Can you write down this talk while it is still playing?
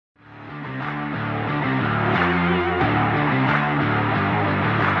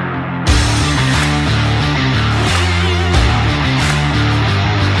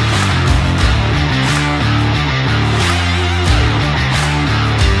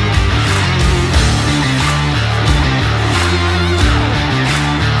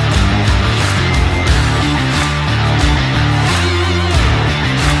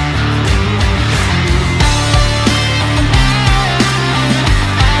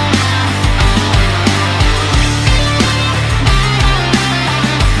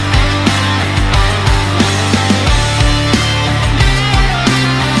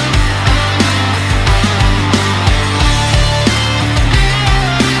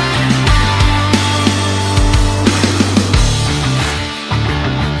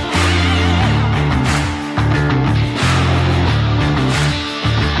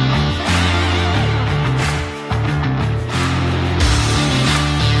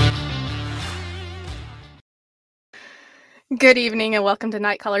Good evening and welcome to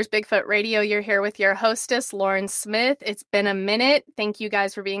Night Callers Bigfoot Radio. You're here with your hostess, Lauren Smith. It's been a minute. Thank you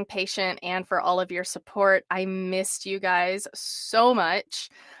guys for being patient and for all of your support. I missed you guys so much.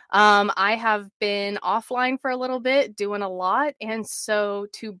 I have been offline for a little bit, doing a lot. And so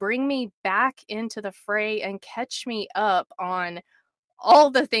to bring me back into the fray and catch me up on all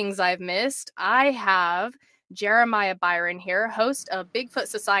the things I've missed, I have Jeremiah Byron here, host of Bigfoot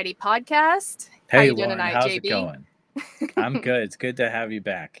Society podcast. How Hey you doing Lauren, tonight, how's it JB? going? I'm good. It's good to have you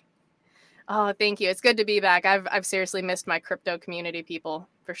back. Oh, thank you. It's good to be back. I've seriously missed my crypto community people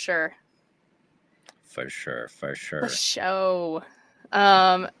for sure. For sure, for The sure. show.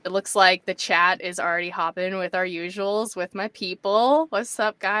 It looks like the chat is already hopping with our usuals with my people. What's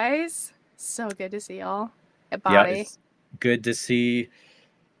up, guys? So good to see y'all. Hey, Yeah, Bobby. it's good to see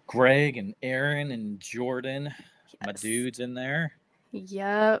Greg and Aaron and Jordan, my Yes. dudes in there.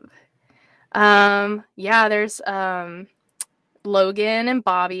 Yep. Yeah, there's Logan and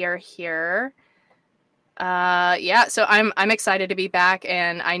Bobby are here. Yeah, so I'm excited to be back,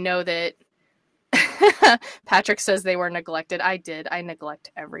 and I know that Patrick says they were neglected. I did. I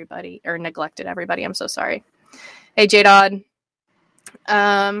neglected everybody. I'm so sorry. Hey, J-Dod.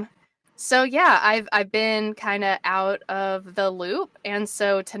 So yeah, I've been kind of out of the loop, and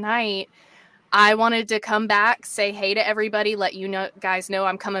so tonight I wanted to come back, say hey to everybody, let you know guys know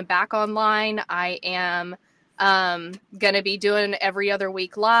I'm coming back online. I am gonna be doing every other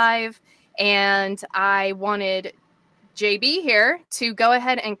week live, and I wanted JB here to go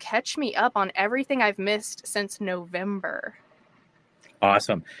ahead and catch me up on everything I've missed since November.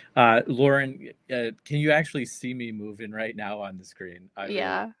 Awesome. Lauren, can you actually see me moving right now on the screen?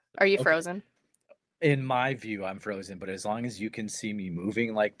 Yeah. Are you Okay. frozen? In my view, I'm frozen, but as long as you can see me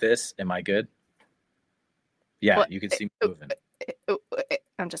moving like this, am I good? Yeah, What? you can see me moving.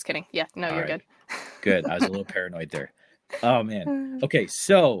 I'm just kidding. Yeah, no, All you're right. good. Good. I was a little paranoid there. Oh man. Okay,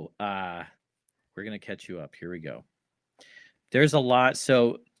 so we're gonna catch you up. Here we go. There's a lot.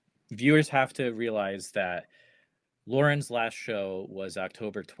 So viewers have to realize that Lauren's last show was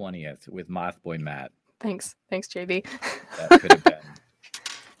October 20th with Mothboy Matt. Thanks, JB. That could have been.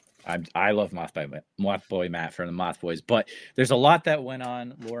 I love Mothboy Matt from the Mothboys, but there's a lot that went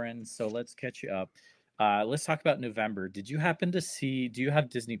on, Lauren. So let's catch you up. Let's talk about November. Did you happen to see? Do you have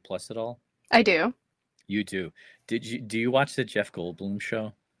Disney Plus at all? I do. You do. Do you watch the Jeff Goldblum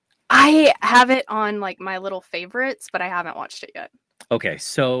show? I have it on like my little favorites, but I haven't watched it yet. Okay,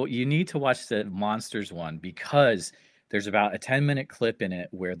 so you need to watch the Monsters one because there's about a 10-minute clip in it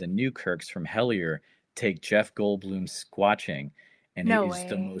where the Newkirks from Hellier take Jeff Goldblum squatching, and it No is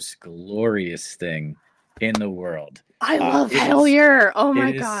the way. most glorious thing in the world. I love It is Hellier. Oh it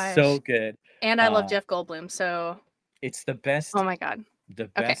my is so gosh. good. And I love Uh, Jeff Goldblum, so it's the oh best my god. the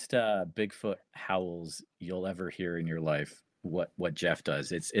Okay. best Bigfoot howls you'll ever hear in your life. What Jeff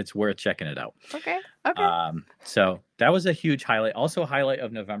does, it's worth checking it out. Okay. Okay. So that was a huge highlight. Also, highlight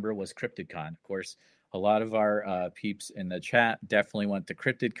of November was CryptidCon. Of course, a lot of our peeps in the chat definitely went to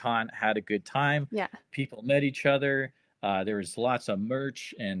CryptidCon, had a good time. Yeah. People met each other. There was lots of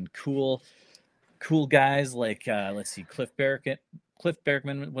merch and cool guys like let's see, Cliff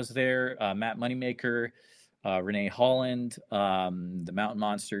Bergman was there, Matt Moneymaker, Renee Holland, the Mountain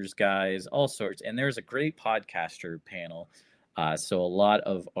Monsters guys, all sorts. And there's a great podcaster panel. So a lot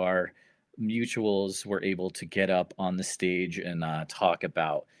of our mutuals were able to get up on the stage and talk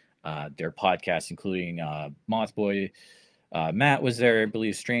about their podcast, including Mothboy. Matt was there, I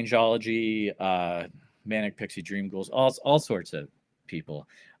believe, Strangeology, Manic Pixie Dream Ghouls, all sorts of people.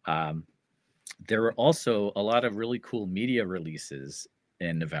 There were also a lot of really cool media releases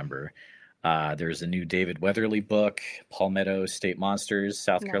in November. There's a new David Weatherly book, Palmetto State Monsters,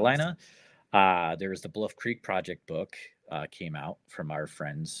 South Nice. Carolina. There's the Bluff Creek Project book came out from our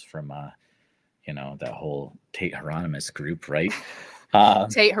friends from that whole Tate Hieronymus group, right?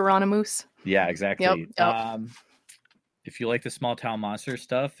 Tate Hieronymus. Yeah, exactly. Yep. If you like the small town monster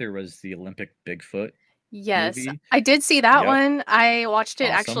stuff, there was the Olympic Bigfoot Yes, movie. I did see that Yep, one. I watched it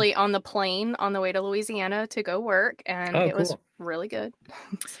awesome. actually on the plane on the way to Louisiana to go work, and Oh, it was cool. really good.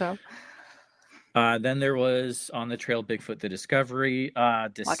 So Then there was On the Trail Bigfoot the Discovery.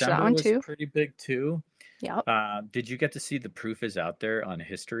 watch that December one was too. pretty big too. Yep. Did you get to see The Proof is Out There on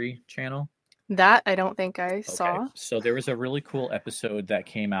History Channel? That I don't think I Okay, saw. so there was a really cool episode that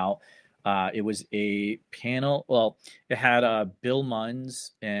came out. It was a panel. Well, it had Bill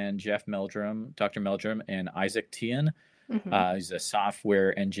Munns and Jeff Meldrum, Dr. Meldrum, and Isaac Tian. Mm-hmm. He's a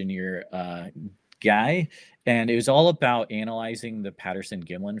software engineer guy, and it was all about analyzing the Patterson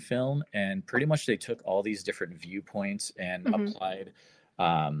Gimlin film. And pretty much they took all these different viewpoints and Mm-hmm. applied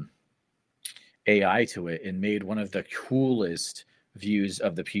um, AI to it and made one of the coolest views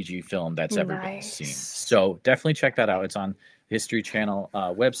of the PG film that's ever been seen. Nice. So definitely check that out. It's on History Channel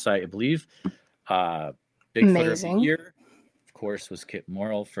website, I believe. Bigfoot of the Amazing. Year, of course, was Kip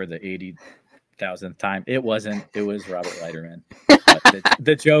Morrell for the 80,000th time. It wasn't. It was Robert Leiterman.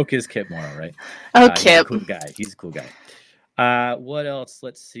 The joke is Kip Morrell, right? Oh, He's a Kip. cool guy. He's a cool guy. What else?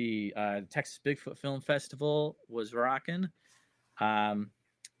 Let's see. Texas Bigfoot Film Festival was rocking.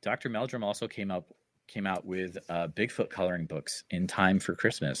 Dr. Meldrum also came out with Bigfoot coloring books in time for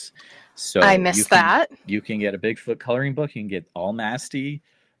Christmas. So I missed that. You can get a Bigfoot coloring book. You can get Almasty,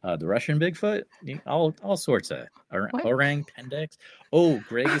 the Russian Bigfoot, all sorts of orang pendix. Oh,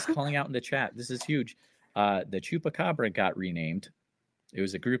 Greg is calling out in the chat. This is huge. The Chupacabra got renamed. It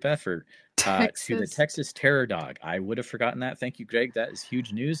was a group effort to the Texas Terror Dog. I would have forgotten that. Thank you, Greg. That is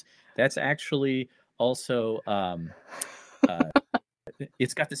huge news. That's actually also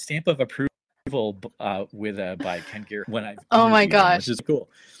it's got the stamp of approval by Ken Garrett when I oh my gosh, which is cool.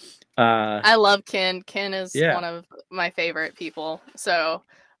 I love Ken. Ken is one of my favorite people. So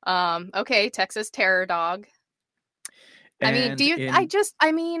okay, Texas Terror Dog. And I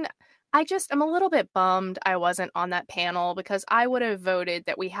mean, I'm a little bit bummed I wasn't on that panel because I would have voted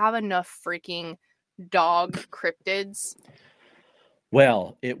that we have enough freaking dog cryptids.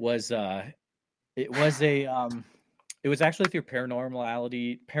 Well, it was actually through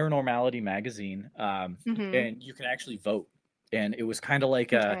Paranormality magazine, and you can actually vote. And it was kind of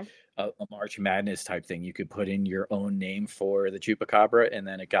like a March Madness type thing. You could put in your own name for the Chupacabra, and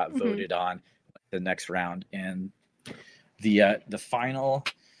then it got voted on the next round. And the final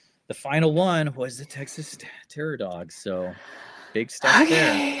one was the Texas Terror Dog. So big stuff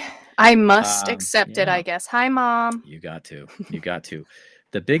there. I must accept it, I guess. Hi, Mom. You got to.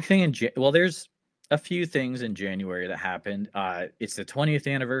 The big thing there's a few things in January that happened. It's the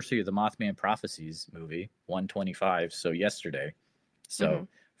 20th anniversary of the Mothman Prophecies movie, 125. So yesterday. So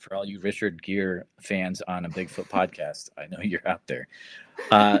for all you Richard Gere fans on a Bigfoot podcast, I know you're out there.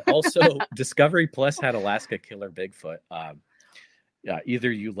 Also, Discovery Plus had Alaska Killer Bigfoot.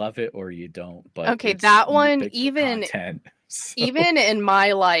 Either you love it or you don't. But okay, that one Bigfoot even content, even in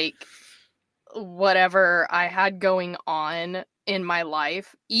my whatever I had going on in my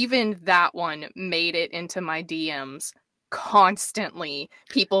life, even that one made it into my DMs constantly.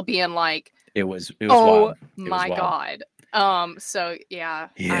 People being like, it was oh wild. My God. So yeah.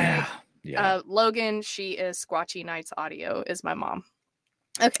 Logan, she is Squatchy Nights Audio, is my mom.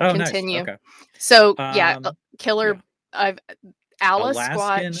 Okay, continue. Nice. Okay. So killer. I've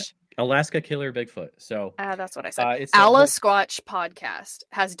Alaska Killer Bigfoot. So that's what I said. Squatch podcast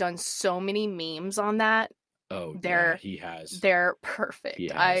has done so many memes on that. Oh, he has. They're perfect.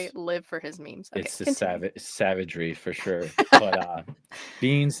 I live for his memes. Okay, it's the savagery for sure. But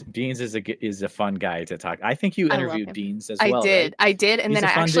Beans is a fun guy to talk. I think you interviewed Beans as well. I did, and then I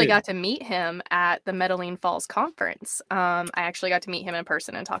actually got to meet him at the Medellin Falls conference. I actually got to meet him in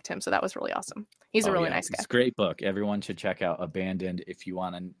person and talk to him, so that was really awesome. He's a really nice guy. It's a great book. Everyone should check out Abandoned if you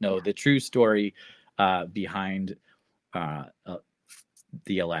want to know the true story behind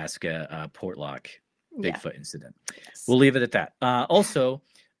the Alaska Portlock Bigfoot incident. Yes. We'll leave it at that. Also,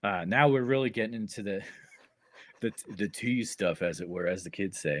 now we're really getting into the tea stuff, as it were, as the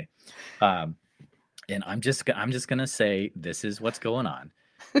kids say. And I'm just gonna say this is what's going on,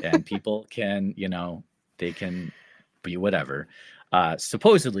 and people can they can be whatever.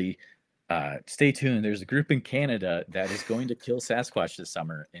 Supposedly, stay tuned. There's a group in Canada that is going to kill Sasquatch this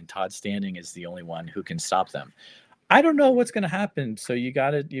summer, and Todd Standing is the only one who can stop them. I don't know what's going to happen, so you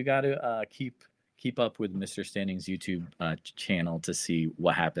gotta keep up with Mr. Standing's YouTube channel to see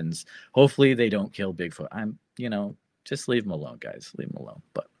what happens. Hopefully they don't kill Bigfoot. Just leave him alone, guys. Leave him alone.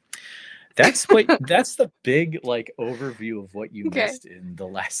 But that's the big overview of what you missed in the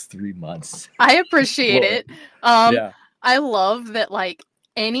last 3 months. I appreciate it. I love that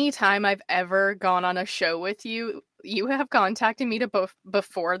anytime I've ever gone on a show with you, you have contacted me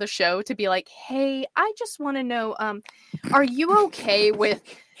before the show to be like, hey, I just want to know, are you okay with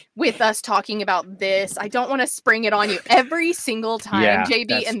us talking about this? I don't want to spring it on you every single time,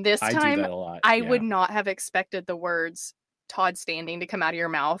 JB. And this time, I would not have expected the words Todd Standing to come out of your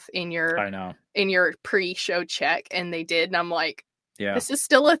mouth in your pre-show check, and they did. And I'm like, this is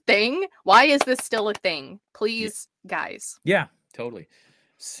still a thing? Why is this still a thing? Please, guys. Yeah, totally.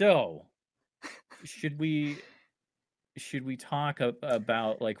 So, should we talk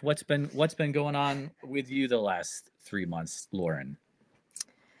about what's been going on with you the last 3 months, Lauren?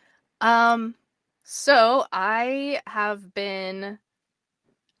 So I have been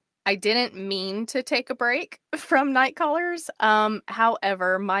I didn't mean to take a break from Night Callers.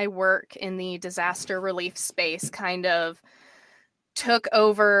 However, my work in the disaster relief space kind of took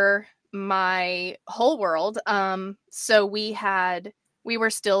over my whole world. So we were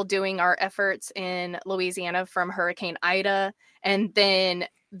still doing our efforts in Louisiana from Hurricane Ida, and then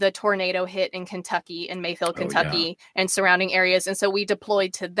the tornado hit in Kentucky, in Mayfield, Kentucky, and surrounding areas. And so we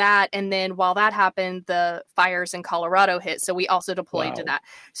deployed to that. And then while that happened, the fires in Colorado hit. So we also deployed to that.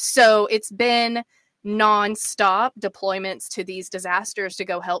 So it's been nonstop deployments to these disasters to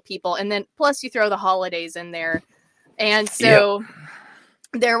go help people. And then plus you throw the holidays in there. And so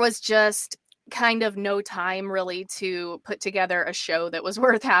there was just kind of no time really to put together a show that was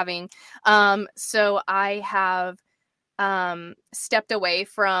worth having. So I have stepped away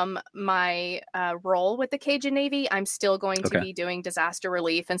from my role with the Cajun Navy. I'm still going to be doing disaster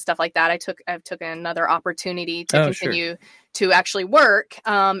relief and stuff like that. I've took another opportunity to continue to actually work.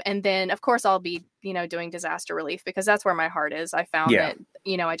 And then of course I'll be, doing disaster relief because that's where my heart is. I found that,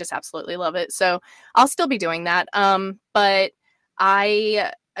 I just absolutely love it. So I'll still be doing that. But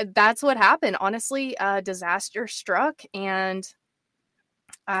that's what happened. Honestly, disaster struck and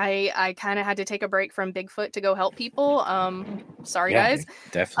I kind of had to take a break from Bigfoot to go help people. Sorry, guys.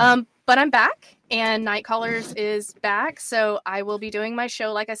 Definitely. But I'm back and Night Callers is back. So I will be doing my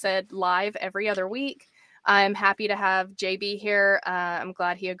show, like I said, live every other week. I'm happy to have JB here. I'm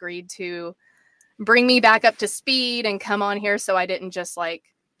glad he agreed to bring me back up to speed and come on here so I didn't just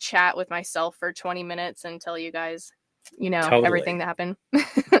chat with myself for 20 minutes and tell you guys, everything that happened.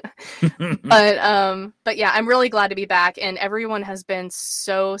 But yeah, I'm really glad to be back and everyone has been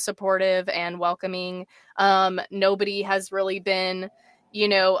so supportive and welcoming. Nobody has really been,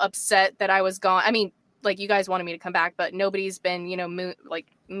 upset that I was gone. I mean, you guys wanted me to come back, but nobody's been,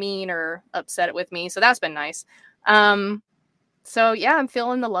 mean or upset with me. So that's been nice. So yeah, I'm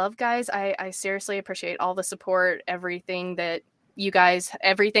feeling the love, guys. I seriously appreciate all the support, everything that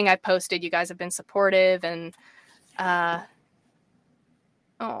everything I've posted, you guys have been supportive and,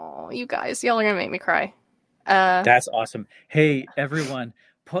 oh, you guys, y'all are gonna make me cry. That's awesome. Hey, everyone,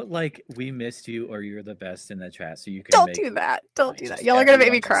 put "we missed you" or "you're the best" in the chat so you can. Don't do that. Don't do that. Y'all are gonna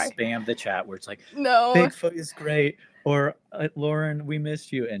make me cry. Spam the chat where it's no, Bigfoot is great, or Lauren, we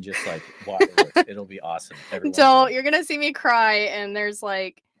missed you, and just waterworks. It'll be awesome. Don't. You're gonna see me cry, and there's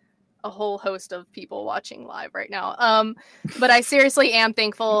a whole host of people watching live right now. But I seriously am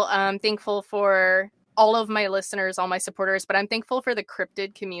thankful. Thankful for all of my listeners, all my supporters, but I'm thankful for the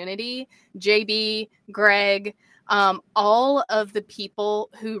cryptid community, JB, Greg, all of the people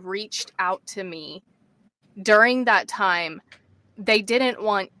who reached out to me during that time. They didn't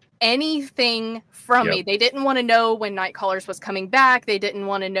want anything from me. They didn't want to know when Night Callers was coming back. They didn't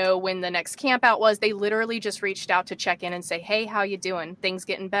want to know when the next camp out was. They literally just reached out to check in and say, hey, how you doing? Things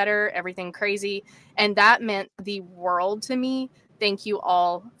getting better, everything crazy. And that meant the world to me. Thank you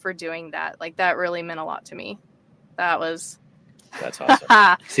all for doing that. That really meant a lot to me. That's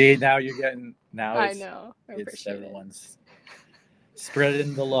awesome. See, now you're getting, I know. It's everyone's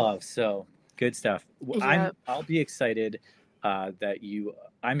spreading the love. So good stuff. I'll be excited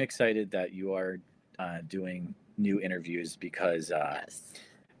I'm excited that you are doing new interviews because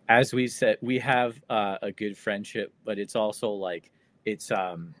as we said, we have a good friendship, but it's also it's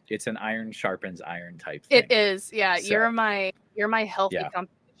an iron sharpens iron type thing. It is. Yeah. So, you're my healthy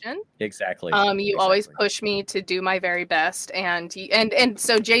competition. Exactly. You always push me to do my very best. And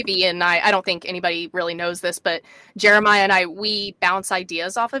so JB and I don't think anybody really knows this, but Jeremiah and I, we bounce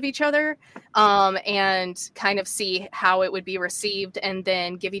ideas off of each other, and kind of see how it would be received and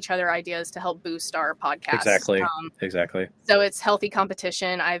then give each other ideas to help boost our podcast. Exactly. So it's healthy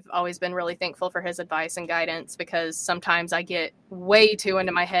competition. I've always been really thankful for his advice and guidance because sometimes I get way too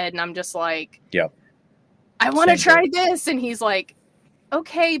into my head and I'm just I want to try this. And he's like,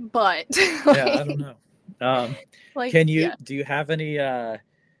 okay, but I don't know. Do you have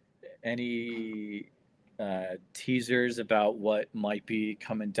any teasers about what might be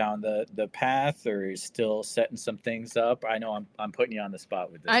coming down the path, or are you still setting some things up? I know I'm putting you on the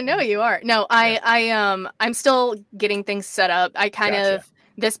spot with this. I know you are. No, I'm still getting things set up. I kind of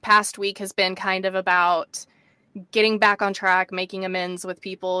this past week has been kind of about getting back on track, making amends with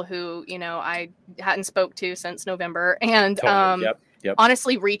people who, I hadn't spoke to since November. And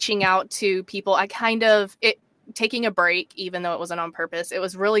honestly, reaching out to people, taking a break, even though it wasn't on purpose, it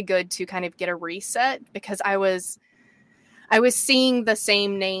was really good to kind of get a reset because I was seeing the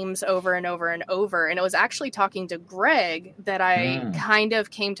same names over and over and over. And it was actually talking to Greg that I kind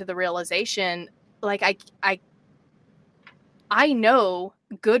of came to the realization, I know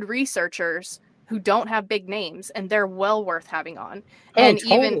good researchers who don't have big names, and they're well worth having on. Oh, And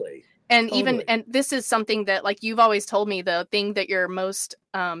totally. and this is something that, like, you've always told me, the thing that you're most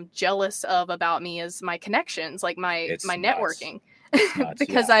jealous of about me is my connections, like my networking. Nuts,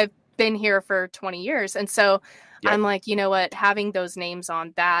 because yeah. I've been here for 20 years. And so Yep. I'm like, you know what, having those names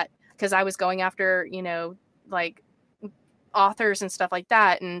on that, because I was going after, you know, like authors and stuff like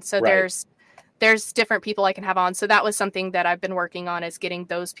that. And so Right. there's different people I can have on. So that was something that I've been working on, is getting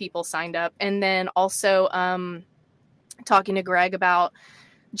those people signed up. And then also talking to Greg about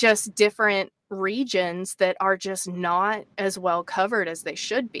just different regions that are just not as well covered as they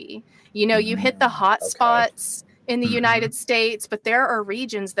should be. You know, you hit the hot spots in the United States, but there are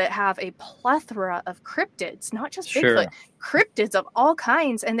regions that have a plethora of cryptids, not just Bigfoot, cryptids of all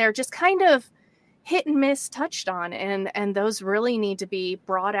kinds. And they're just kind of hit and miss touched on. And those really need to be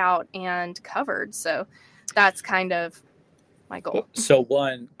brought out and covered. So that's kind of my goal. So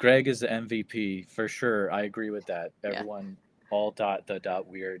one, Greg is the MVP for sure. I agree with that. Everyone, all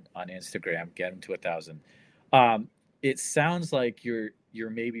 .the.weird on Instagram, get him to 1,000. It sounds like you're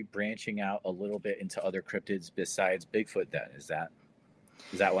maybe branching out a little bit into other cryptids besides Bigfoot then. Is that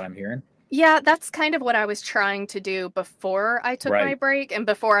what I'm hearing? Yeah, that's kind of what I was trying to do before I took my break, and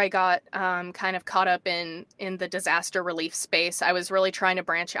before I got kind of caught up in the disaster relief space. I was really trying to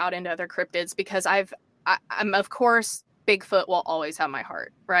branch out into other cryptids, because I'm of course, Bigfoot will always have my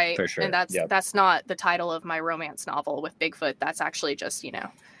heart, right? For sure. And that's not the title of my romance novel with Bigfoot. That's actually just, you know,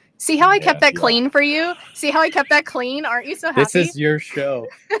 see how I kept that clean for you? See how I kept that clean? Aren't you so happy? This is your show.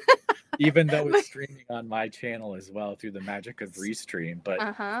 Even though it's streaming on my channel as well through the magic of Restream, but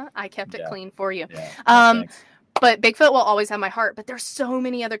I kept it clean for you. Yeah. But Bigfoot will always have my heart. But there's so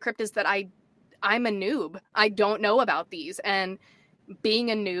many other cryptids that I'm a noob. I don't know about these, and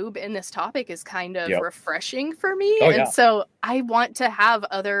being a noob in this topic is kind of refreshing for me. And so I want to have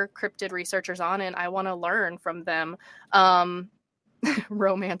other cryptid researchers on, and I want to learn from them.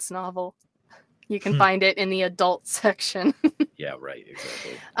 Romance novel. You can find it in the adult section. Yeah, right,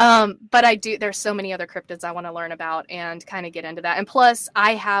 exactly. But there's so many other cryptids I want to learn about and kind of get into that. And plus,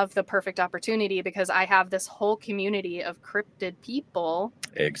 I have the perfect opportunity, because I have this whole community of cryptid people.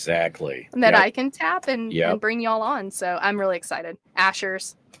 Exactly. That I can tap and bring y'all on. So I'm really excited.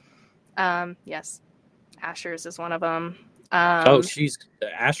 Ashers. Yes. Ashers is one of them.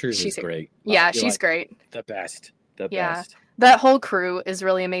 Ashers is great. Yeah, she's great. The best. The best. That whole crew is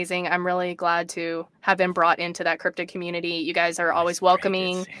really amazing. I'm really glad to have been brought into that cryptid community. You guys are always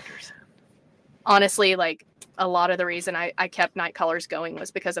welcoming. Honestly, like, a lot of the reason I kept Night Colors going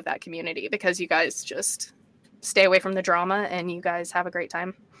was because of that community, because you guys just stay away from the drama and you guys have a great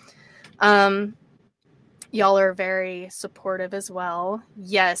time. Y'all are very supportive as well.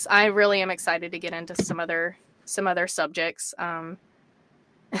 Yes, I really am excited to get into some other subjects.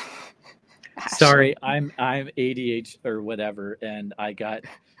 Sorry, I'm ADHD or whatever, and I got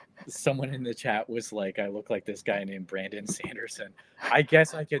someone in the chat was like, I look like this guy named Brandon Sanderson. I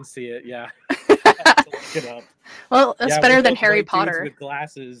guess I can see it. Yeah, I have to look it up. Well, it's better than Harry Potter with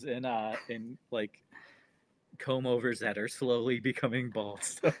glasses and like comb overs that are slowly becoming bald.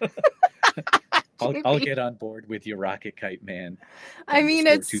 I'll get on board with your Rocket Kite Man. I mean,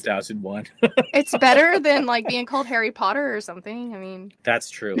 it's 2001. It's better than like being called Harry Potter or something. I mean, that's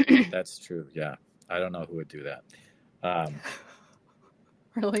true. That's true. Yeah, I don't know who would do that.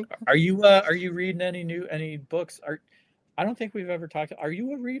 Really? Are you reading any books? I don't think we've ever talked. Are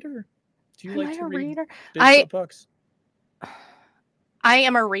you a reader? Do you like to read Bigfoot books? I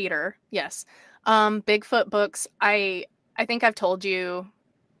am a reader. Yes. Bigfoot books. I think I've told you.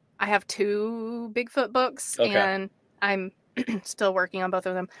 I have 2 Bigfoot books, and I'm still working on both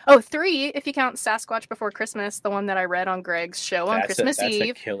of them. Oh, 3 if you count Sasquatch Before Christmas, the one that I read on Greg's show on Christmas Eve.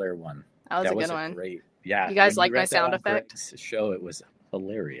 That's a killer one. That was a good one. Great. Yeah. You guys like my sound effect? Greg's show, it was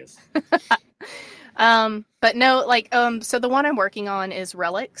hilarious. But no, like, so the one I'm working on is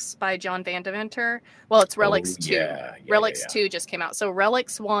Relics by John Vandeventer. Well, it's Relics 2. Relics 2 just came out. So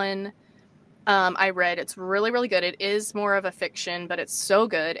Relics 1, I read. It's really, really good. It is more of a fiction, but it's so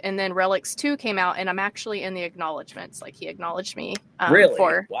good. And then Relics 2 came out, and I'm actually in the acknowledgments. Like, he acknowledged me.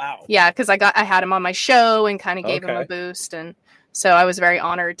 Really? Wow. Yeah, because I had him on my show and kind of gave him a boost. And so I was very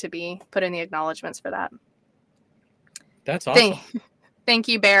honored to be put in the acknowledgments for that. That's awesome. Thank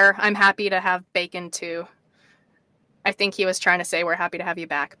you, Bear. I'm happy to have Bacon too. I think he was trying to say we're happy to have you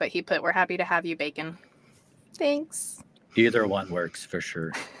back, but he put we're happy to have you, Bacon. Thanks. Either one works for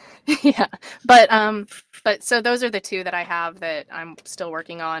sure. Yeah. But so those are the 2 that I have that I'm still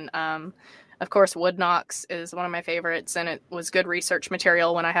working on. Of course, Woodnox is one of my favorites, and it was good research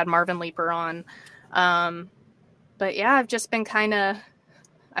material when I had Marvin Leeper on. But yeah, I've just been kind of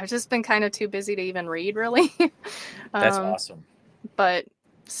I've just been kind of too busy to even read, really. That's awesome. But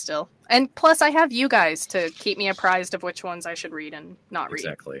still. And plus, I have you guys to keep me apprised of which ones I should read and not read.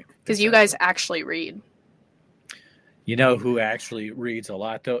 Exactly. Because you guys actually read. You know who actually reads a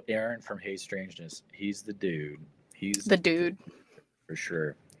lot, though? Aaron from Hey Strangeness. He's the dude. He's the dude. For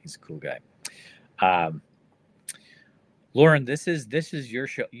sure. He's a cool guy. Lauren, this is your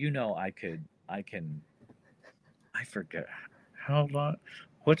show. You know, I forget how long.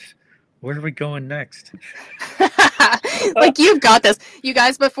 Where are we going next? Like, you've got this. You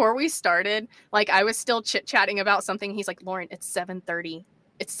guys, before we started, like, I was still chit-chatting about something. He's like, Lauren, it's 7:30.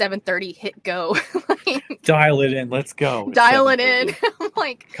 It's 7:30. Hit go. Dial it in. Let's go. Dial it in. I'm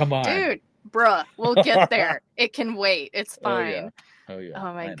like, come on, dude, bruh, we'll get there. It can wait. It's fine. Oh yeah.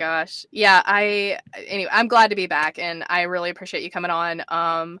 Oh my gosh. Yeah. Anyway, I'm glad to be back, and I really appreciate you coming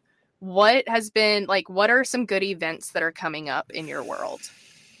on. What are some good events that are coming up in your world?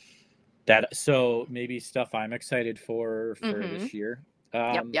 So maybe stuff I'm excited for this year.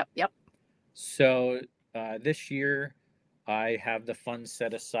 Yep. So this year I have the funds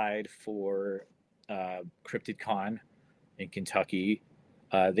set aside for CryptidCon in Kentucky.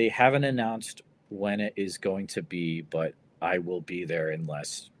 They haven't announced when it is going to be, but I will be there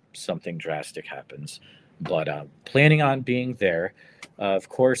unless something drastic happens. But planning on being there. Of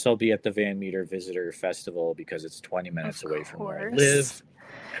course, I'll be at the Van Meter Visitor Festival because it's 20 minutes away from where I live.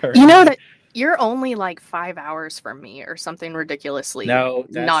 You know that you're only like 5 hours from me or something ridiculously. No,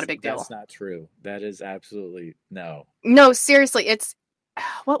 not a big deal. That's not true. That is absolutely no. No, seriously, it's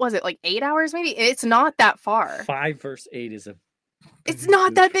what was it, like 8 hours maybe? It's not that far. 5 versus 8 is it's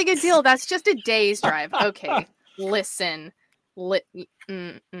not that big a deal. That's just a day's drive. Okay, listen. I'm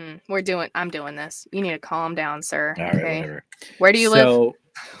doing this. You need to calm down, sir. All okay. Right, whatever. Where do you live?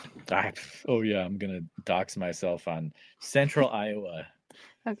 I'm gonna dox myself on Central Iowa.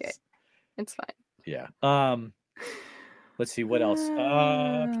 Okay, it's fine. Yeah. Let's see what else.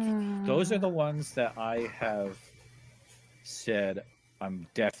 Those are the ones that I have said I'm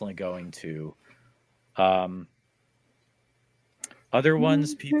definitely going to. Other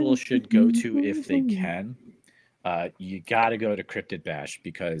ones people should go to if they can. You got to go to Cryptid Bash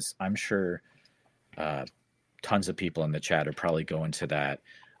because I'm sure tons of people in the chat are probably going to that.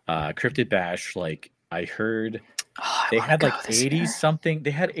 Cryptid Bash, like I heard they had like 80 something.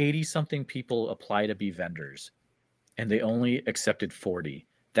 They had 80 something people apply to be vendors, and they only accepted 40.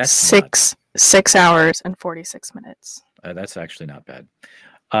 That's 6 hours and 46 minutes. That's actually not bad.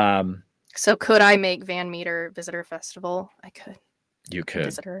 So could I make Van Meter Visitor Festival? I could. You could.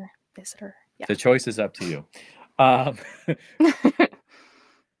 Visitor. Yeah. The choice is up to you.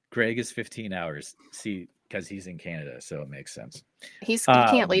 Greg is 15 hours. See, because he's in Canada, so it makes sense. He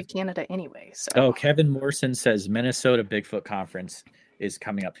can't leave Canada anyway. So. Oh, Kevin Morrison says Minnesota Bigfoot Conference is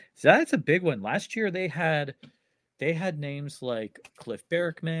coming up. So that's a big one. Last year they had names like Cliff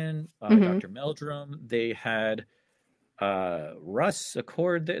Barackman, Dr. Meldrum. They had Russ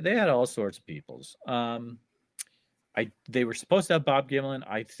Accord. They had all sorts of peoples. They were supposed to have Bob Gimlin.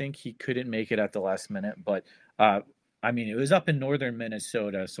 I think he couldn't make it at the last minute, but I mean, it was up in northern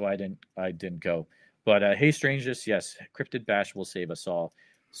Minnesota, so I didn't go. But Hey Strangeness, yes, Cryptid Bash will save us all.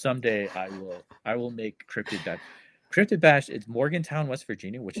 Someday I will make Cryptid Bash. Cryptid Bash, it's Morgantown, West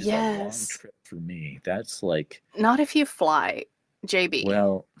Virginia, which is a long trip for me. That's like not if you fly, JB.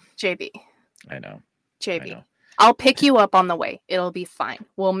 Well, JB. I know. JB. I know. I'll pick you up on the way. It'll be fine.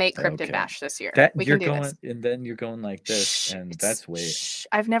 We'll make Cryptid Bash this year. We can do this. And then you're going like this, that's way.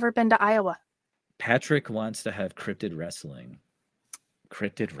 I've never been to Iowa. Patrick wants to have Cryptid Wrestling.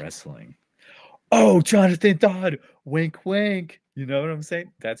 Cryptid Wrestling. Oh, Jonathan Dodd, wink, wink. You know what I'm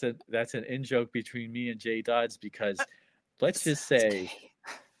saying? That's an in joke between me and Jay Dodds because let's just say,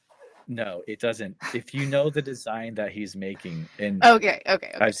 no, it doesn't. If you know the design that he's making, and okay.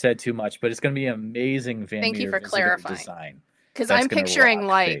 I've said too much, but it's going to be an amazing Van Thank you for clarifying. Design. Because I'm picturing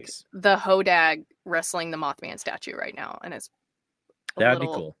like the Hodag wrestling the Mothman statue right now, and it's that'd be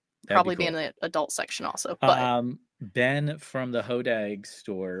cool. Probably be in the adult section also. But Ben from the Hodag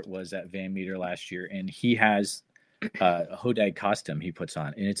store was at Van Meter last year, and he has a Hodag costume he puts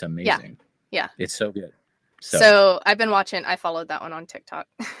on, and it's amazing. Yeah. It's so good. So I've been watching. I followed that one on TikTok.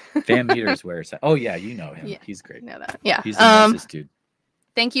 Van Meter is where it's at. Oh yeah, you know him. Yeah, he's great. I know that. Yeah. He's the nicest dude.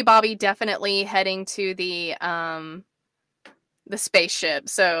 Thank you, Bobby. Definitely heading to the spaceship.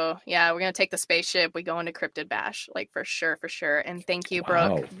 So yeah, we're gonna take the spaceship. We go into Cryptid Bash, like for sure. And thank you,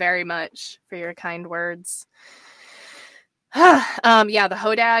 Brooke, very much for your kind words. Yeah, the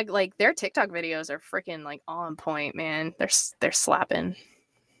Hodag, like their TikTok videos are freaking like on point, man. They're slapping.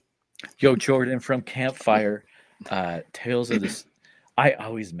 Yo, Jordan from Campfire, Tales of this. I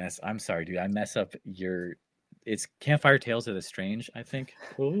always I'm sorry, dude. I mess up it's Campfire Tales of the Strange, I think.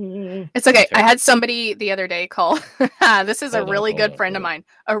 Ooh, It's okay. I terrible. had somebody the other day call. This is a really good friend of mine,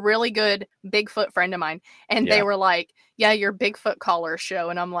 a really good Bigfoot friend of mine. And they were like, yeah, your Bigfoot caller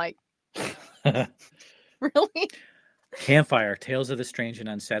show. And I'm like, really? Campfire Tales of the Strange and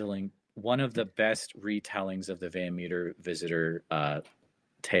Unsettling. One of the best retellings of the Van Meter Visitor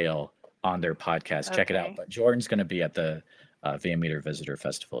tale on their podcast. Okay. Check it out. But Jordan's going to be at the Van Meter Visitor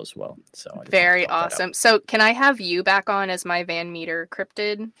Festival as well. So very awesome. So can I have you back on as my Van Meter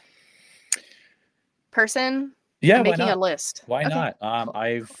cryptid person? Yeah, I'm making a list. Why not?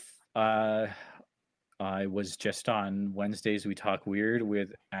 I was just on Wednesdays We Talk Weird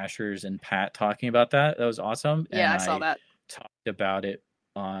with Ashers and Pat talking about that. That was awesome. Yeah, and I saw that. Talked about it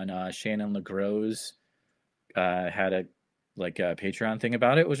on Shannon LeGros had a Patreon thing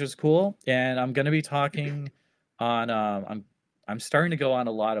about it, which was cool. And I'm going to be talking on I'm starting to go on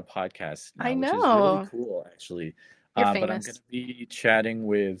a lot of podcasts now, I know. Which is really cool actually. You're famous. But I'm going to be chatting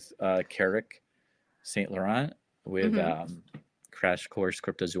with Carrick St. Laurent with Crash Course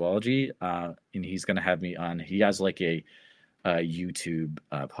Cryptozoology, and he's going to have me on. He has like a YouTube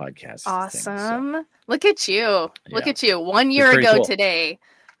podcast. Awesome. Thing, so. Look at you. Yeah. Look at you. 1 year ago cool. Today,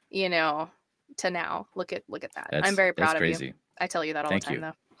 to now. Look at that. I'm very proud of you. I tell you that all the time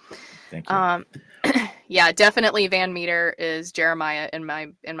though. Thank you. Yeah, definitely Van Meter is Jeremiah in my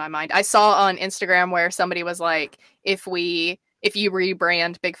mind. I saw on Instagram where somebody was like, if you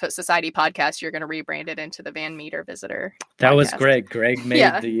rebrand Bigfoot Society podcast, you're going to rebrand it into the Van Meter Visitor. That podcast. Was Greg. Greg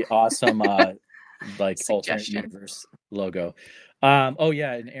made the awesome alternate universe logo. Oh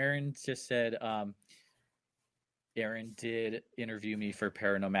yeah, and Aaron just said Aaron did interview me for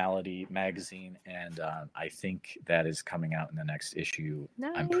Paranormality magazine, and I think that is coming out in the next issue.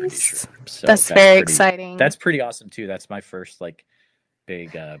 Nice. I'm pretty sure. So that's very exciting. That's pretty awesome too. That's my first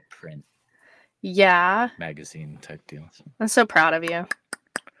big print. Yeah. Magazine type deal. So. I'm so proud of you.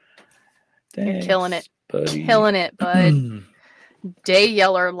 Thanks, you're killing it. Buddy. Killing it, bud. Day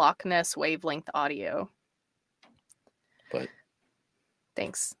Yeller Loch Ness wavelength audio. But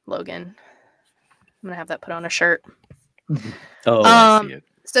thanks, Logan. I'm gonna have that put on a shirt. Oh, I see it.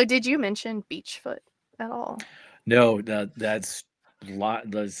 So did you mention Beachfoot at all? No, that's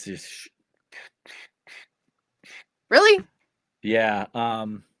just... Really? Yeah.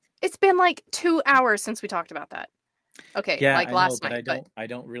 It's been like 2 hours since we talked about that. Okay, yeah, last night. But I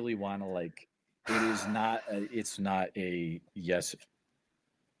don't really want to It is not. It's not a yes.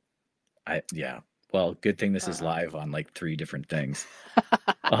 Well, good thing this is live on 3 different things.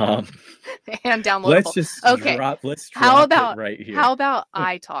 And downloadable. Let's just drop. Let's drop it right here. How about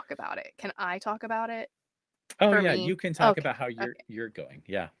I talk about it? Can I talk about it? Oh yeah, you can talk about how you're going.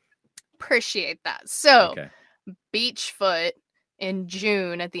 Yeah. Appreciate that. So, Beachfoot in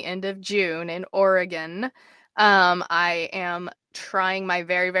June, at the end of June in Oregon. I am trying my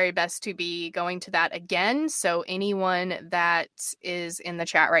very, very best to be going to that again. So anyone that is in the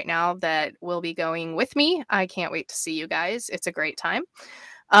chat right now that will be going with me, I can't wait to see you guys. It's a great time.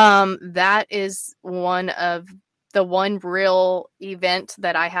 That is one real event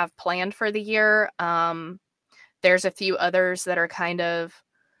that I have planned for the year. There's a few others that are kind of,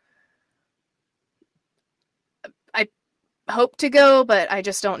 I hope to go, but I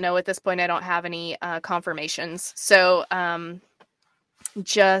just don't know at this point. I don't have any confirmations. So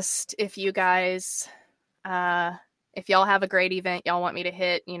just if you guys, if y'all have a great event y'all want me to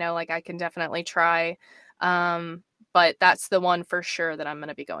hit, I can definitely try. But that's the one for sure that I'm going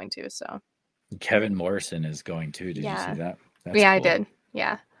to be going to. So Kevin Morrison is going too. Did you see that? That's cool. I did.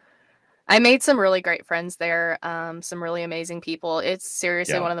 Yeah. I made some really great friends there. Some really amazing people. It's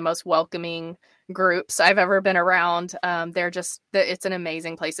seriously one of the most welcoming groups I've ever been around. It's an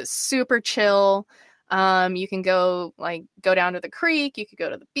amazing place. It's super chill. You can go down to the creek. You could go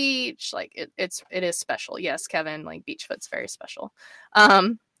to the beach. It is special. Yes, Kevin, Beachfoot's very special.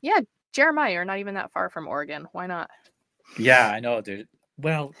 Yeah, Jeremiah, you're not even that far from Oregon. Why not? Yeah, I know, dude.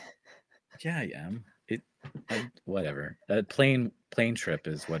 Well, yeah, I am. Whatever. A plane trip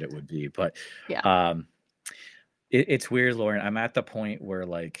is what it would be. But yeah, it's weird, Lauren. I'm at the point where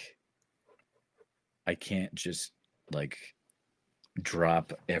I can't just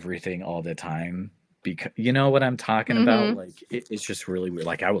drop everything all the time, because you know what I'm talking about. It's just really weird.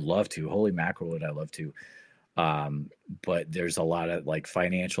 I would love to. Holy mackerel, would I love to. But there's a lot of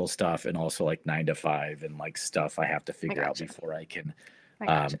financial stuff, and also 9 to 5 and stuff I have to figure out before I can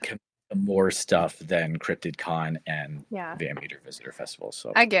more stuff than Cryptid Con and Van Meter Visitor Festival.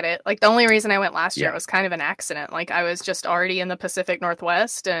 So I get it. The only reason I went last year was kind of an accident. I was just already in the Pacific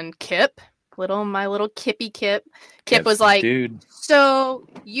Northwest, and Kip, my little Kippy Kip. Kip was like, dude, so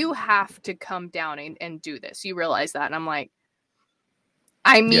you have to come down and do this. You realize that? And I'm like,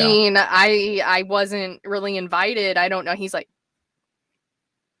 I mean, I wasn't really invited. I don't know. He's like,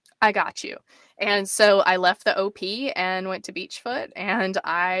 I got you. And so I left the OP and went to Beachfoot, and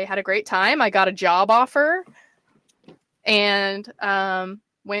I had a great time. I got a job offer and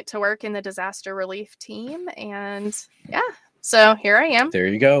went to work in the disaster relief team. And yeah, so here I am. There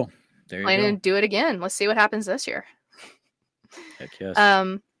you go. Planning to do it again. Let's see what happens this year. Heck yes.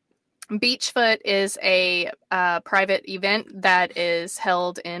 Beachfoot is a private event that is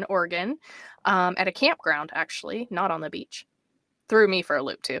held in Oregon at a campground, actually, not on the beach. Threw me for a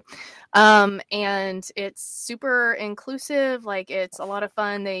loop too. And it's super inclusive. Like, it's a lot of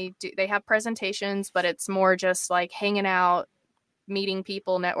fun. They have presentations, but it's more just like hanging out, meeting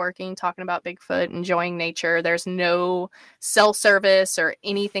people, networking, talking about Bigfoot, enjoying nature. There's no cell service or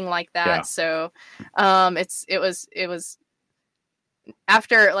anything like that. Yeah. So it was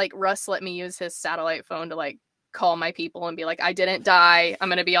after, like, Russ let me use his satellite phone to like call my people and be like, I didn't die, I'm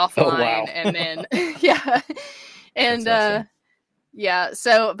gonna be offline. Oh, wow. And then yeah. And awesome. Yeah,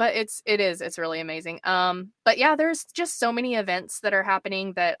 so but it's really amazing. But yeah, there's just so many events that are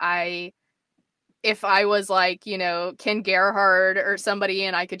happening that if I was like, you know, Ken Gerhard or somebody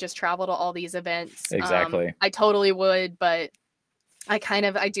and I could just travel to all these events, exactly, I totally would, but I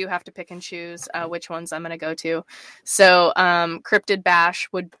do have to pick and choose which ones I'm going to go to. So Cryptid Bash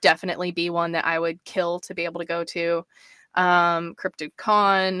would definitely be one that I would kill to be able to go to. Cryptid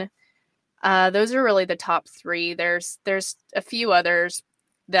Con. Those are really the top three. There's a few others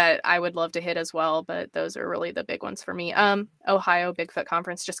that I would love to hit as well, but those are really the big ones for me. Ohio Bigfoot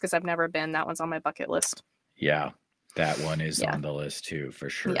Conference, just because I've never been. That one's on my bucket list. Yeah, that one is on the list too, for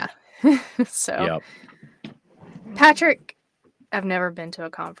sure. Yeah. So, yep. Patrick, I've never been to a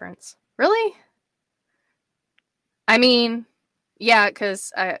conference. Really? I mean, yeah,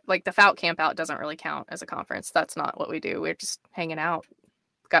 because like the Fout Camp Out doesn't really count as a conference. That's not what we do. We're just hanging out.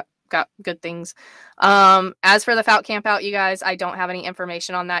 Got good things. As for the Fout Camp Out, you guys, I don't have any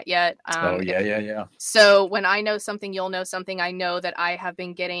information on that yet. Yeah. So when I know something, you'll know something. I know that I have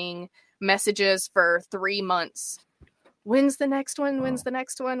been getting messages for 3 months. When's the next one? When's the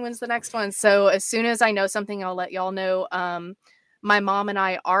next one? When's the next one? So as soon as I know something, I'll let y'all know. My mom and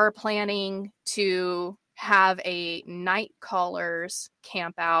I are planning to have a night callers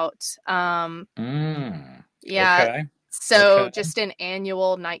camp out. Yeah. Okay. So just an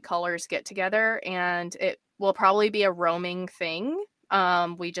annual night callers get together, and it will probably be a roaming thing.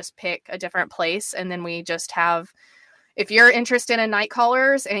 We just pick a different place, and then we just have, if you're interested in night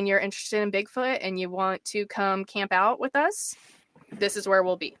callers and you're interested in Bigfoot and you want to come camp out with us, this is where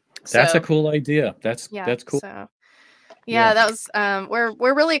we'll be. That's a cool idea. That's cool. So that was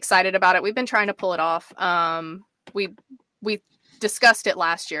we're really excited about it. We've been trying to pull it off. We discussed it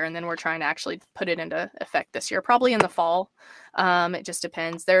last year, and then we're trying to actually put it into effect this year, probably in the fall. It just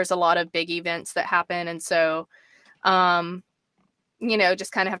depends. There's a lot of big events that happen, and so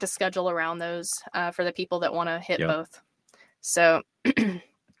just kind of have to schedule around those for the people that want to hit both. So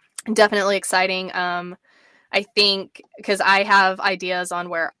definitely exciting. I think because I have ideas on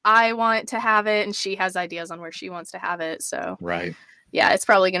where I want to have it, and she has ideas on where she wants to have it. So right. Yeah, it's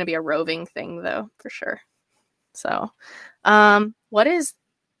probably going to be a roving thing though, for sure. So what is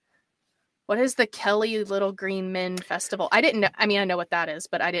the Kelly Little Green Men Festival? I didn't know. I mean, I know what that is,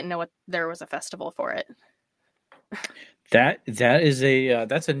 but I didn't know there was a festival for it. That is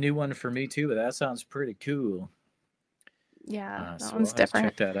that's a new one for me too, but that sounds pretty cool. Yeah, that one's different.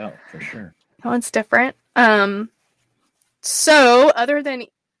 Check that out for sure. That one's different. So other than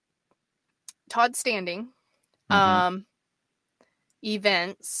Todd Standing,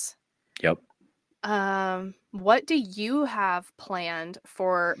 events. Yep. What do you have planned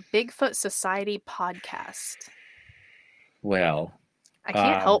for Bigfoot Society podcast? Well, I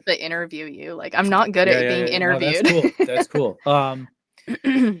can't help but interview you. Like, I'm not good at being interviewed. No, that's cool.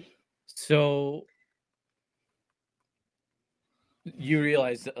 So you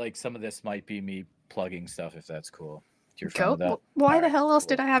realize that like some of this might be me plugging stuff, if that's cool. You're fine with that? Why the hell else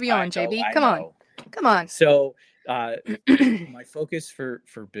did I have you on, JB? Come on. So my focus for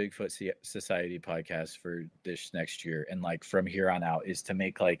Bigfoot Society podcast for this next year and like from here on out is to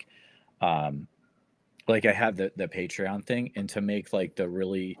make like I have the Patreon thing, and to make like the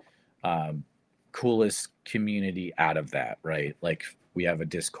really coolest community out of that, right? Like we have a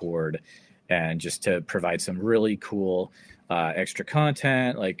Discord, and just to provide some really cool extra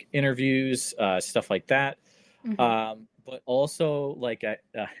content, like interviews, stuff like that. But also like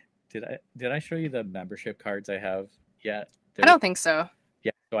did I show you the membership cards I have yet? I don't think so.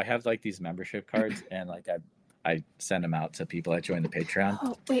 Yeah. So I have like these membership cards, and like I send them out to people that join the Patreon.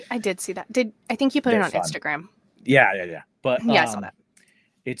 Oh, wait, I did see that. I think you put They're it on fun. Instagram. Yeah. But Yeah, I saw that.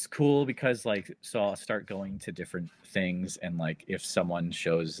 it's cool because like, so I'll start going to different things, and like if someone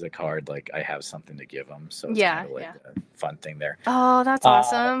shows the card, like I have something to give them. So it's kind of like a fun thing there. Oh, that's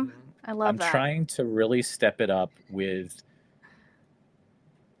awesome. I love that. I'm trying to really step it up with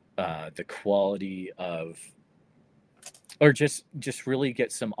the quality of, or just really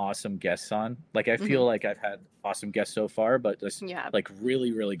get some awesome guests on. Like I feel like I've had awesome guests so far, but just like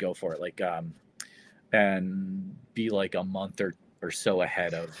really go for it. Like and be like a month or so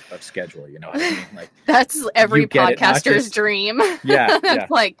ahead of schedule, you know what I mean? Like that's every podcaster's dream. Yeah.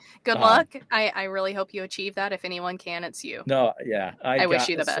 Like, good luck. I really hope you achieve that. If anyone can, it's you. No, yeah. I wish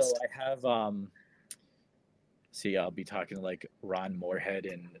you the best. So I have see, I'll be talking to like Ron Moorhead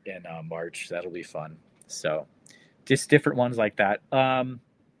in March. That'll be fun. So just different ones like that.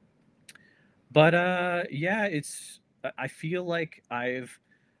 But yeah, I feel like I've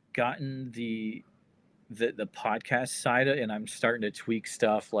gotten the podcast side of it, and I'm starting to tweak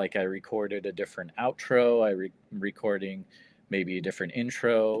stuff. Like I recorded a different outro. I'm recording maybe a different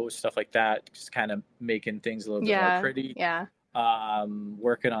intro, stuff like that. Just kind of making things a little bit more pretty. Yeah.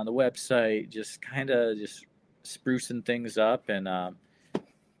 Working on the website, just kind of just sprucing things up, and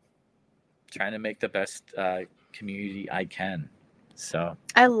trying to make the best community I can. So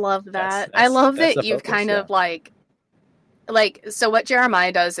I love that. I love that you've kind of like so what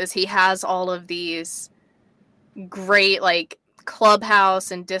Jeremiah does is he has all of these great like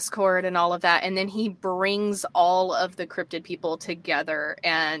Clubhouse and Discord and all of that, and then he brings all of the cryptid people together,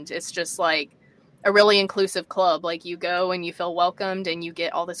 and it's just like a really inclusive club. Like you go and you feel welcomed, and you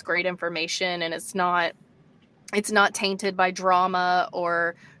get all this great information, and it's not tainted by drama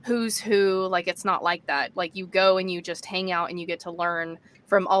or who's who. Like it's not like that. Like you go and you just hang out and you get to learn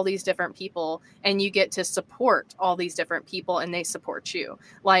from all these different people, and you get to support all these different people, and they support you.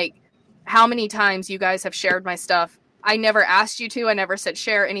 Like how many times you guys have shared my stuff. I never asked you to, I never said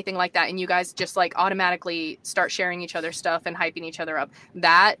share anything like that. And you guys just like automatically start sharing each other's stuff and hyping each other up.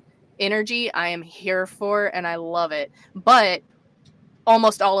 That energy I am here for, and I love it. But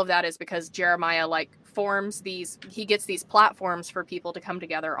almost all of that is because Jeremiah like he gets these platforms for people to come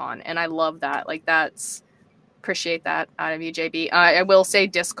together on. And I love that. Like appreciate that out of you, JB. I will say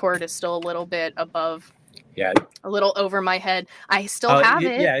Discord is still a little bit above, a little over my head. I still have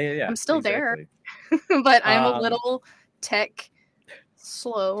it. Yeah. I'm still there, but I'm a little tech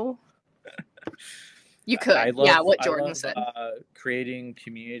slow. You could, what Jordan said. Creating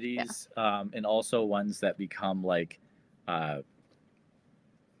communities, and also ones that become like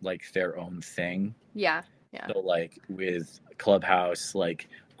their own thing. Yeah. So like with Clubhouse, like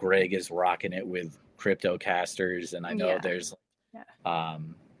Greg is rocking it with CryptoCasters, and I know there's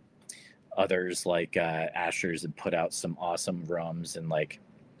others like Asher's and put out some awesome rooms, and like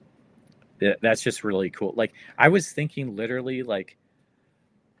that's just really cool. Like I was thinking literally like,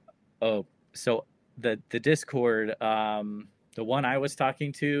 so the Discord, the one I was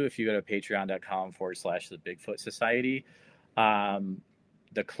talking to, if you go to patreon.com/the Bigfoot Society,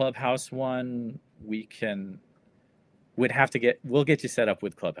 the Clubhouse one, we'll get you set up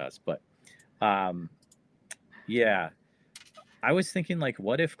with Clubhouse, but yeah, I was thinking like,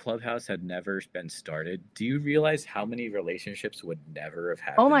 what if Clubhouse had never been started? Do you realize how many relationships would never have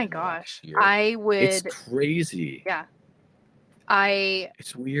happened? Oh my gosh. I would. It's crazy. Yeah.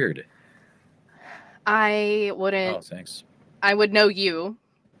 It's weird. I wouldn't. Oh, thanks. I would know you.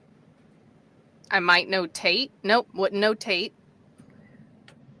 I might know Tate. Nope, wouldn't know Tate.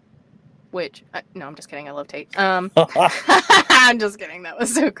 Which, no, I'm just kidding. I love Tate. I'm just kidding. That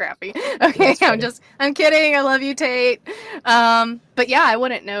was so crappy. Okay, I'm kidding. I love you, Tate. But yeah, I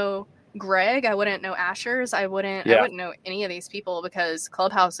wouldn't know Greg. I wouldn't know Asher's. I wouldn't know any of these people, because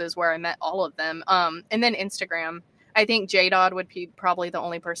Clubhouse is where I met all of them. And then Instagram. I think J-Dod would be probably the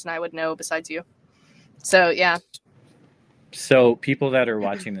only person I would know besides you. So yeah. So people that are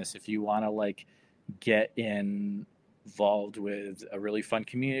watching this, if you want to like get involved with a really fun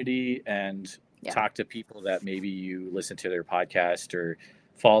community and talk to people that maybe you listen to their podcast or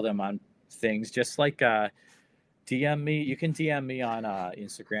follow them on things, just like DM me. You can DM me on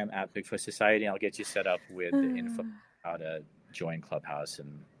Instagram at Bigfoot Society. I'll get you set up with the info how to join Clubhouse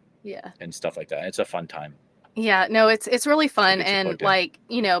and stuff like that. It's a fun time. Yeah, no, it's really fun. And like,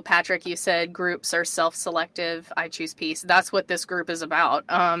 Patrick, you said groups are self-selective. I choose peace. That's what this group is about.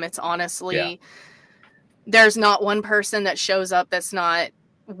 It's honestly, there's not one person that shows up that's not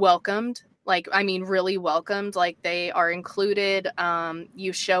welcomed. Like, I mean, really welcomed. Like, they are included.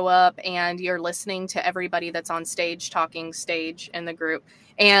 You show up and you're listening to everybody that's on stage, talking stage in the group.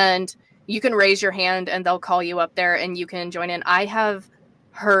 and you can raise your hand and they'll call you up there and you can join in. I have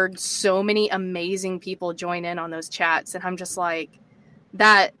heard so many amazing people join in on those chats, and I'm just like,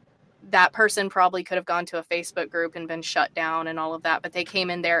 that person probably could have gone to a Facebook group and been shut down and all of that, but they came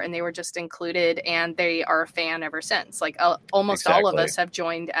in there and they were just included, and they are a fan ever since. Like almost all of us have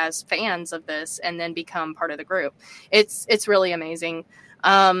joined as fans of this and then become part of the group. It's really amazing.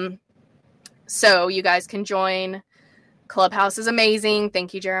 So you guys can join. Clubhouse is amazing.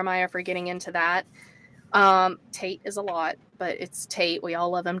 Thank you, Jeremiah, for getting into that. Tate is a lot, but it's Tate. We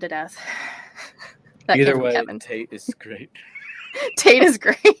all love him to death. Either way, Kevin. Tate is great. Tate is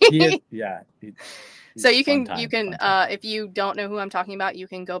great. Yeah. So you can if you don't know who I'm talking about, you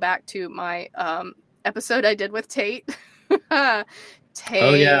can go back to my episode I did with Tate. Tate.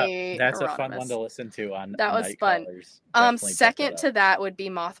 Oh yeah, that's a fun one to listen to. On that was fun. Second to that would be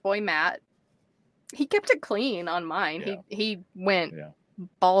Mothboy Matt. He kept it clean on mine. Yeah. He went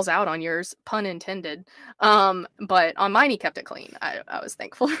balls out on yours, pun intended. But on mine he kept it clean. I was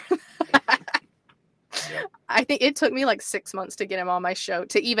thankful for that. Yep. I think it took me like 6 months to get him on my show,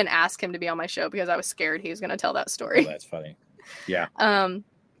 to even ask him to be on my show, because I was scared he was going to tell that story. Oh, that's funny. Yeah.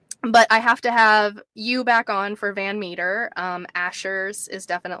 But I have to have you back on for Van Meter. Asher's is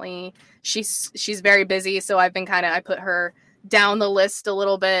definitely, she's very busy, so I've been I put her down the list a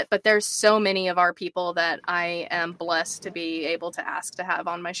little bit, but there's so many of our people that I am blessed to be able to ask to have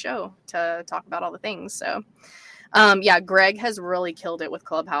on my show to talk about all the things. So Greg has really killed it with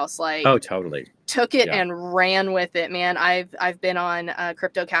Clubhouse. Like, oh, totally. Took it and ran with it, man. I've been on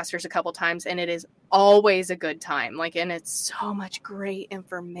CryptoCasters a couple times, and it is always a good time. Like, and it's so much great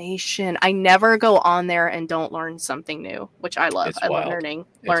information. I never go on there and don't learn something new, which I love. I love learning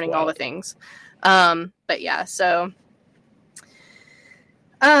all the things. But yeah, so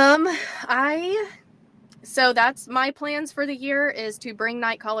so that's my plans for the year, is to bring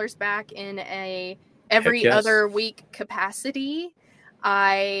Night Callers back in a every other week capacity.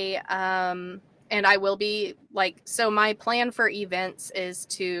 And I will be so my plan for events is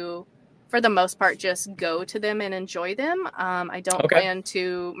to, for the most part, just go to them and enjoy them. I don't plan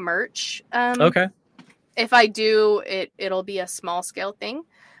to merch. If I do, it'll be a small scale thing.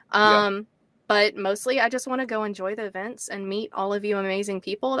 But mostly I just want to go enjoy the events and meet all of you amazing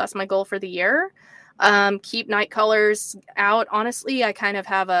people. That's my goal for the year. Keep Night Callers out. Honestly, I kind of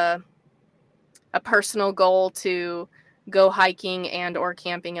have a personal goal to go hiking and or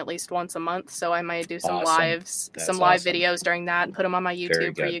camping at least once a month. So I might do some live videos during that and put them on my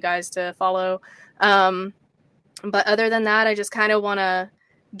YouTube for you guys to follow. But other than that, I just kind of want to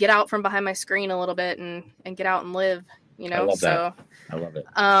get out from behind my screen a little bit and get out and live, you know? I love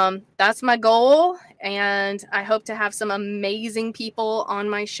it. That's my goal. And I hope to have some amazing people on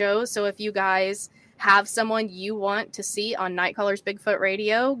my show. So if you guys have someone you want to see on Night Callers Bigfoot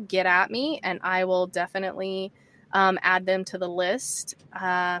Radio, get at me and I will definitely add them to the list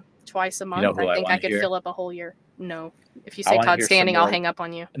twice a month. You know I think I could fill up a whole year. No. If you say Todd Standing, I'll hang up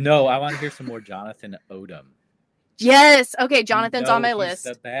on you. No, I want to hear some more Jonathan Odom. Yes. Okay. Jonathan's on my list.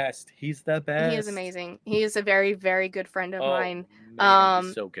 He's the best. He's the best. He is amazing. He is a very, very good friend of mine. Man,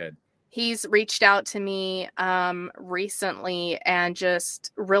 he's so good. He's reached out to me recently and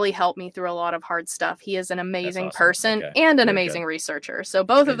just really helped me through a lot of hard stuff. He is an amazing person and an amazing researcher. So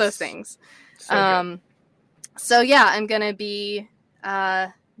both of those things. So yeah, I'm going to be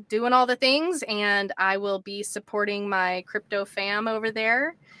doing all the things, and I will be supporting my crypto fam over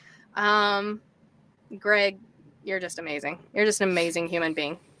there. Greg, you're just amazing. You're just an amazing human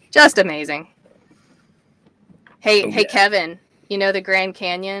being. Just amazing. Hey, Kevin, you know the Grand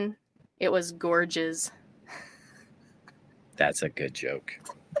Canyon? It was gorgeous. That's a good joke.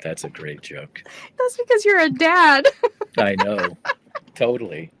 That's a great joke. That's because you're a dad. I know.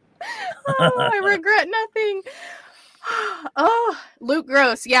 Totally. I regret nothing. Oh, Luke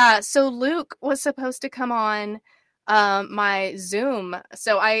Gross. Yeah. So Luke was supposed to come on my Zoom.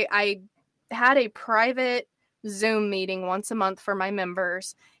 So I had a private Zoom meeting once a month for my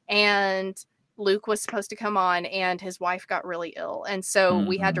members, and Luke was supposed to come on, and his wife got really ill. And so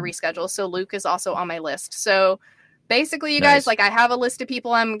we had to reschedule. So Luke is also on my list. So basically, you guys, I have a list of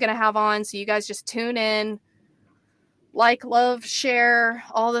people I'm going to have on. So you guys just tune in, love, share,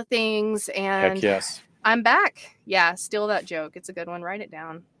 all the things. And heck yes. I'm back. Yeah, steal that joke. It's a good one. Write it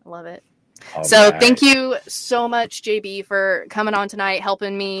down. I love it. Thank you so much, JB, for coming on tonight,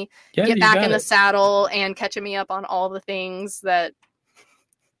 helping me get back in the saddle and catching me up on all the things that...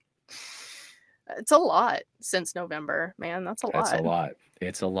 It's a lot since November, man. That's a lot. That's a lot.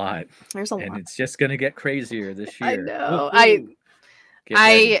 It's a lot. There's a lot. And it's just going to get crazier this year. I know.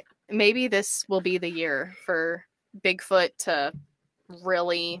 Maybe this will be the year for Bigfoot to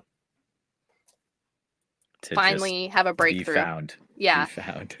really To finally have a breakthrough. Be found. Yeah. Be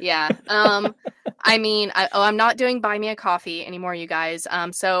found. Yeah. I mean, I'm not doing Buy Me a Coffee anymore, you guys.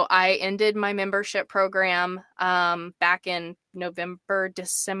 So I ended my membership program back in November,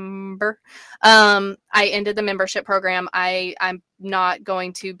 December. I ended the membership program. I'm not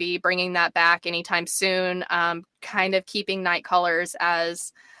going to be bringing that back anytime soon. Kind of keeping Night Callers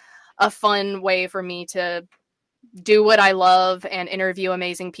as a fun way for me to do what I love and interview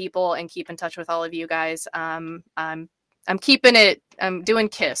amazing people and keep in touch with all of you guys. I'm keeping it. I'm doing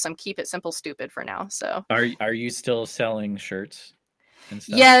KISS. I'm keep it simple, stupid for now. So Are you still selling shirts and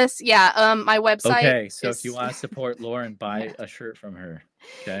stuff? Yes, yeah. My website. Okay, so if you want to support Lauren, buy a shirt from her.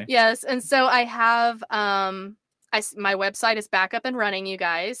 Okay. Yes, and so I have my website is back up and running, you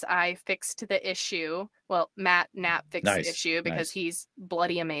guys. I fixed the issue. Well, Matt Knapp fixed the issue because he's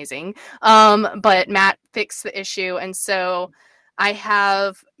bloody amazing. But Matt fixed the issue, and so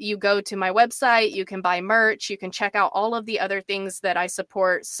you go to my website, you can buy merch, you can check out all of the other things that I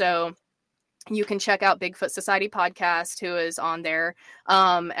support. So you can check out Bigfoot Society Podcast, who is on there.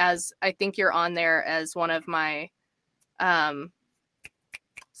 As I think you're on there as one of my, what's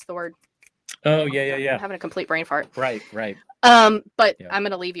the word? Oh, yeah. I'm having a complete brain fart. Right. But I'm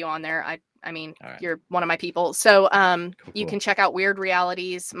going to leave you on there. I mean, right. You're one of my people. So, cool. You can check out Weird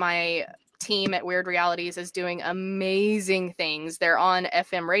Realities. My team at Weird Realities is doing amazing things. They're on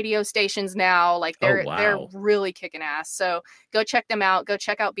FM radio stations now. Like they're really kicking ass. So go check them out. Go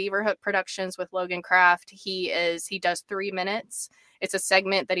check out Beaverhook Productions with Logan Kraft. He does 3 minutes. It's a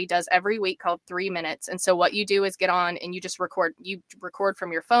segment that he does every week called 3 minutes. And so what you do is get on and you just record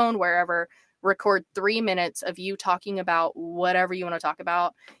from your phone, wherever. Record 3 minutes of you talking about whatever you want to talk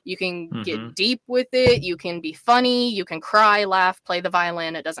about. You can get deep with it. You can be funny. You can cry, laugh, play the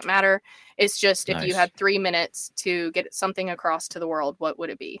violin. It doesn't matter. It's just if you had 3 minutes to get something across to the world, what would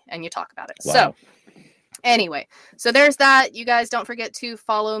it be? And you talk about it. Wow. So anyway, so there's that. You guys don't forget to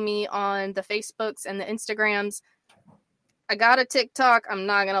follow me on the Facebooks and the Instagrams. I got a TikTok. I'm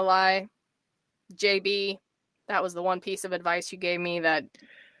not going to lie. JB, that was the one piece of advice you gave me that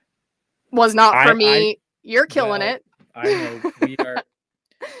was not for me. You're killing it. I know we are.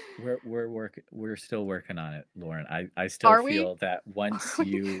 We're still working on it, Lauren. I still feel that once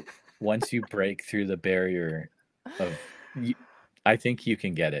you break through the barrier of, I think you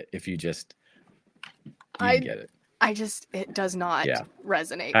can get it if you just get it. It does not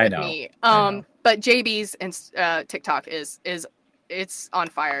resonate with me. I know. But JB's TikTok it's on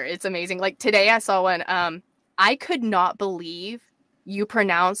fire. It's amazing. Like today I saw one. I could not believe you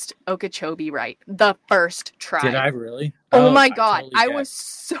pronounced Okeechobee right the first try. Did I really? Oh my God. I was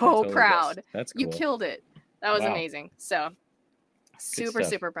so proud. Guessed. That's cool. You killed it. That was amazing. So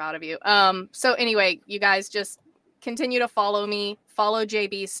super proud of you. So anyway, you guys just continue to follow me, follow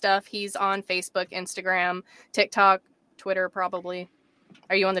JB's stuff. He's on Facebook, Instagram, TikTok, Twitter, probably.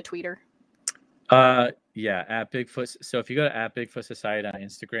 Are you on the Twitter? Yeah, at Bigfoot. So if you go to at Bigfoot Society on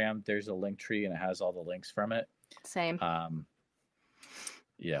Instagram, there's a link tree and it has all the links from it. Same.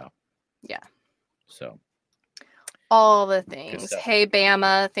 Yeah. So all the things. Hey,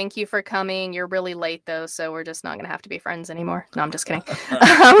 Bama, thank you for coming. You're really late though, so we're just not going to have to be friends anymore. No, I'm just kidding.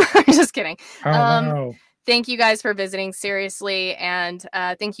 I'm just kidding. No. Thank you guys for visiting, seriously, and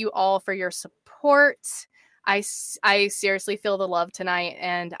thank you all for your support. I seriously feel the love tonight,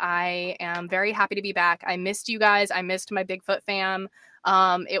 and I am very happy to be back. I missed you guys. I missed my Bigfoot fam.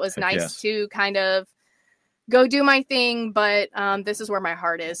 It was nice to kind of go do my thing, but this is where my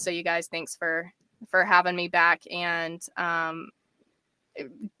heart is. So you guys, thanks for having me back. And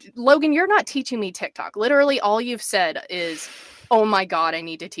Logan, you're not teaching me TikTok. Literally all you've said is, oh my God, I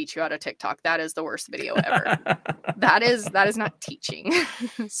need to teach you how to TikTok. That is the worst video ever. that is not teaching,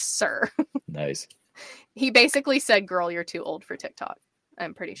 sir. Nice. He basically said, girl, you're too old for TikTok.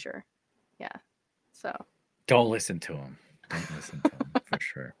 I'm pretty sure. Yeah. So don't listen to him. For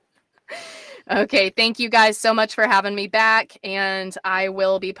sure. Okay, thank you guys so much for having me back, and I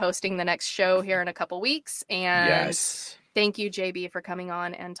will be posting the next show here in a couple weeks. And thank you, JB, for coming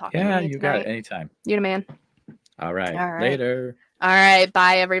on and talking to me. Yeah, you got it anytime. You're the man. All right. Later. All right,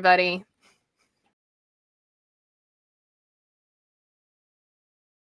 bye, everybody.